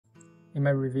In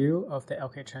my review of the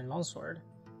LK Chen Longsword,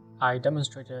 I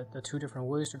demonstrated the two different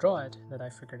ways to draw it that I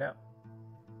figured out.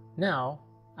 Now,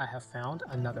 I have found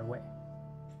another way.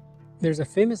 There's a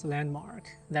famous landmark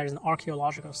that is an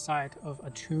archaeological site of a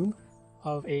tomb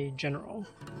of a general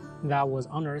that was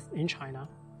unearthed in China,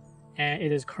 and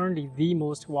it is currently the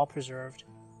most well-preserved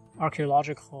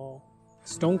archaeological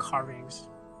stone carvings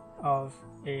of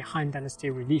a Han Dynasty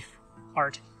relief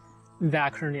art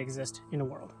that currently exists in the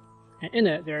world. And in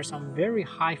it, there are some very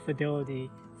high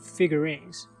fidelity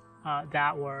figurines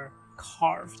that were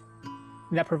carved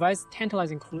that provides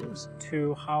tantalizing clues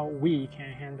to how we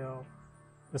can handle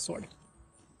the sword.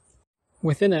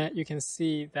 Within it, you can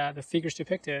see that the figures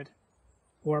depicted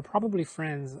were probably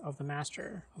friends of the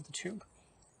master of the tomb.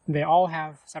 They all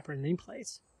have separate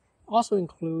nameplates, also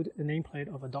include the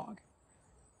nameplate of a dog.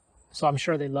 So I'm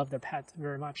sure they love their pet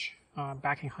very much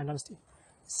back in Han Dynasty.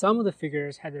 Some of the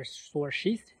figures had their sword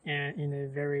sheathed and in a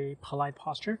very polite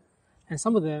posture, and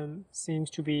some of them seems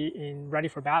to be ready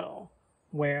for battle,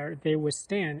 where they would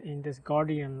stand in this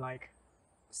guardian-like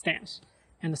stance.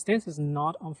 And the stance is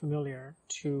not unfamiliar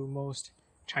to most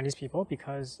Chinese people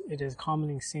because it is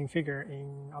commonly seen figure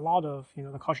in a lot of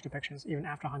the culture depictions even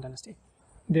after Han Dynasty.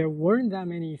 There weren't that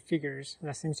many figures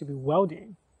that seems to be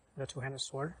wielding the two-handed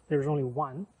sword. There was only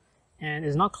one. And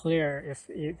it's not clear if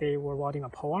they were wielding a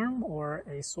polearm or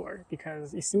a sword,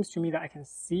 because it seems to me that I can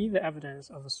see the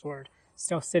evidence of the sword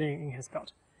still sitting in his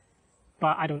belt.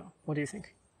 But I don't know. What do you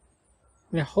think?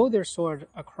 They hold their sword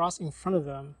across in front of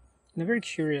them in a very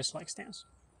curious-like stance.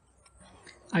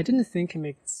 I didn't think it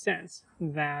made sense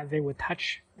that they would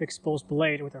touch the exposed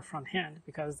blade with their front hand,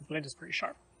 because the blade is pretty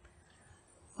sharp.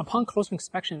 Upon closer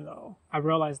inspection, though, I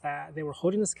realized that they were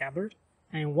holding the scabbard,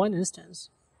 and in one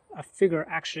instance, a figure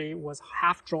actually was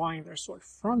half drawing their sword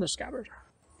from the scabbard.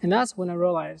 And that's when I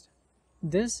realized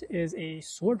this is a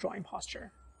sword drawing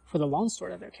posture for the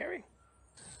longsword that they're carrying.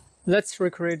 Let's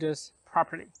recreate this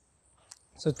properly.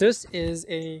 So this is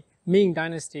a Ming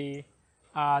Dynasty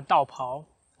Dao Pao,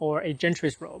 or a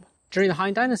gentry's robe. During the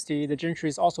Han Dynasty, the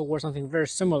gentries also wore something very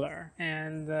similar,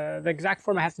 and the exact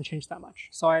format hasn't changed that much.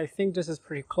 So I think this is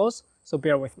pretty close, so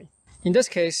bear with me. In this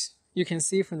case, you can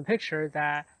see from the picture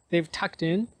that they've tucked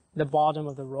in the bottom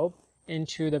of the robe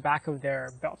into the back of their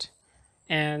belt.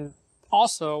 And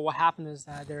also what happened is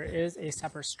that there is a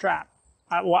separate strap.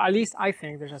 Well, at least I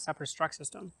think there's a separate strap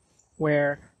system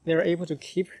where they're able to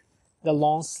keep the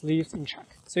long sleeves in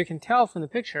check. So you can tell from the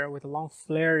picture with the long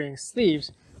flaring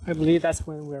sleeves, I believe that's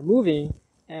when we're moving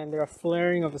and there are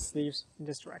flaring of the sleeves in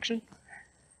this direction.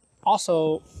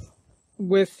 Also,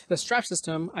 with the strap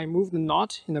system, I moved the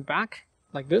knot in the back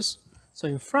like this. So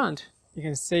in front, you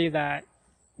can see that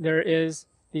there is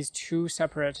these two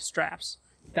separate straps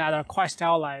that are quite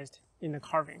stylized in the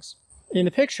carvings. In the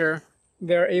picture,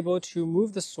 they're able to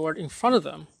move the sword in front of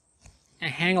them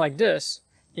and hang like this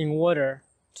in order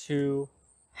to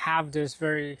have this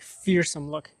very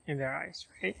fearsome look in their eyes,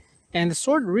 right? And the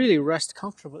sword really rests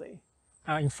comfortably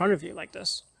in front of you like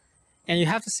this. And you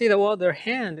have to see that, well, their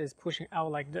hand is pushing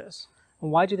out like this. And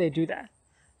why do they do that?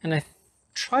 And I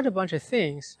tried a bunch of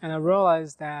things and I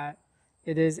realized that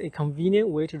it is a convenient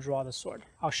way to draw the sword.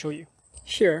 I'll show you.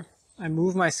 Here, I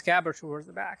move my scabbard towards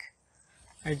the back.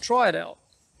 I draw it out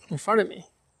in front of me.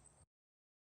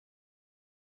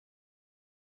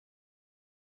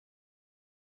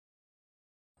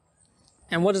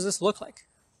 And what does this look like?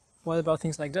 What about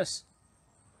things like this?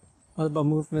 What about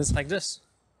movements like this?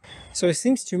 So it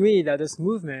seems to me that this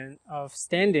movement of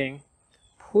standing,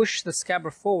 push the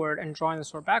scabbard forward and drawing the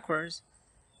sword backwards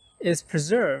is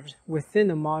preserved within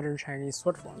the modern Chinese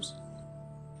sword forms.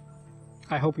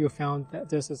 I hope you found that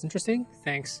this is interesting.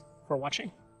 Thanks for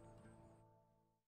watching.